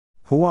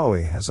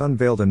Huawei has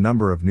unveiled a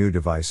number of new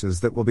devices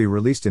that will be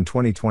released in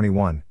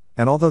 2021,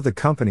 and although the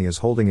company is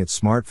holding its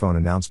smartphone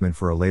announcement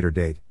for a later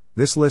date,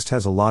 this list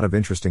has a lot of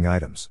interesting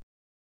items.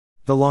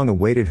 The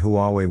long-awaited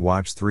Huawei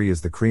Watch 3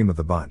 is the cream of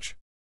the bunch.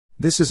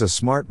 This is a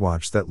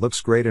smartwatch that looks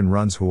great and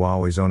runs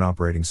Huawei's own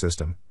operating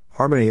system,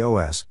 Harmony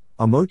OS,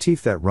 a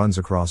motif that runs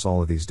across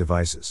all of these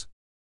devices.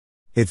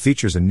 It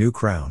features a new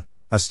crown,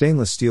 a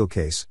stainless steel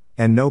case,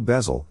 and no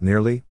bezel,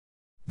 nearly.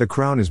 The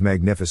crown is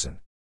magnificent.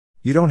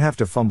 You don't have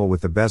to fumble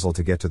with the bezel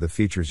to get to the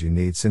features you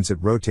need since it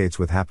rotates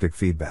with haptic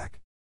feedback.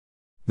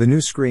 The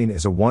new screen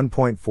is a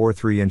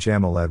 1.43-inch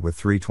AMOLED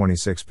with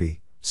 326p,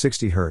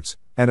 60 Hz,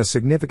 and a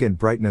significant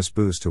brightness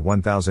boost to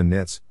 1000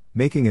 nits,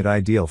 making it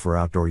ideal for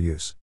outdoor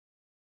use.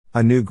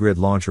 A new grid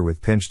launcher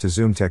with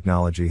pinch-to-zoom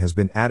technology has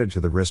been added to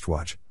the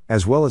wristwatch,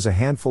 as well as a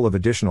handful of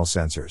additional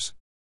sensors.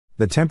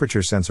 The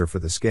temperature sensor for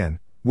the skin,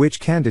 which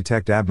can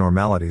detect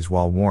abnormalities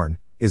while worn,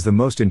 is the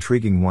most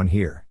intriguing one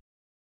here.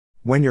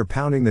 When you're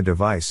pounding the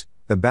device,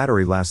 the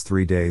battery lasts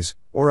 3 days,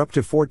 or up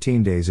to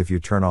 14 days if you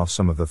turn off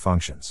some of the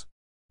functions.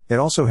 It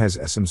also has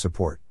eSIM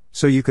support,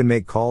 so you can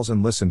make calls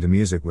and listen to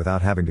music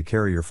without having to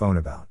carry your phone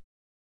about.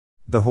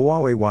 The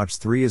Huawei Watch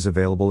 3 is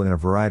available in a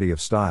variety of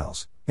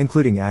styles,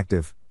 including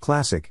Active,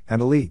 Classic, and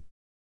Elite.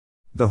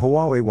 The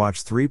Huawei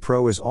Watch 3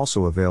 Pro is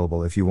also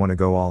available if you want to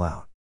go all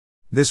out.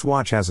 This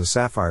watch has a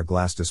sapphire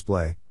glass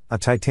display, a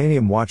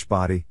titanium watch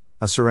body,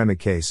 a ceramic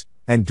case,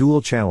 and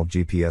dual-channel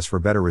GPS for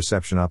better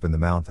reception up in the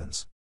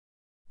mountains.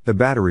 The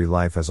battery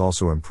life has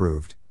also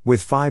improved,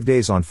 with 5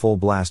 days on full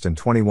blast and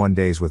 21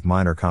 days with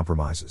minor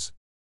compromises.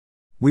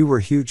 We were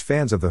huge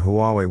fans of the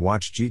Huawei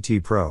Watch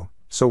GT Pro,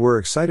 so we're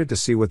excited to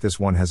see what this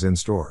one has in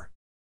store.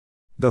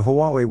 The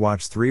Huawei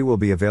Watch 3 will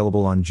be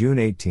available on June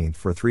 18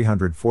 for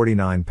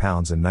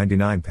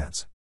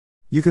 £349.99.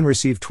 You can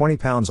receive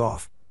 £20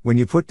 off when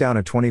you put down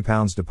a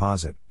 £20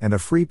 deposit, and a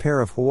free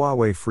pair of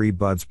Huawei Free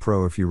Buds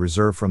Pro if you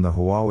reserve from the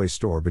Huawei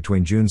store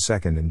between June 2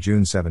 and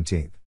June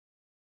 17.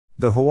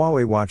 The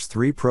Huawei Watch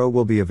 3 Pro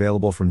will be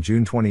available from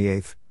June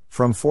 28,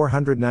 from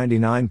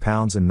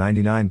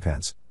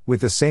 £499.99,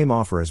 with the same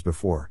offer as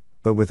before,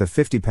 but with a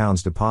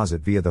 £50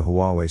 deposit via the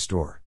Huawei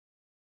store.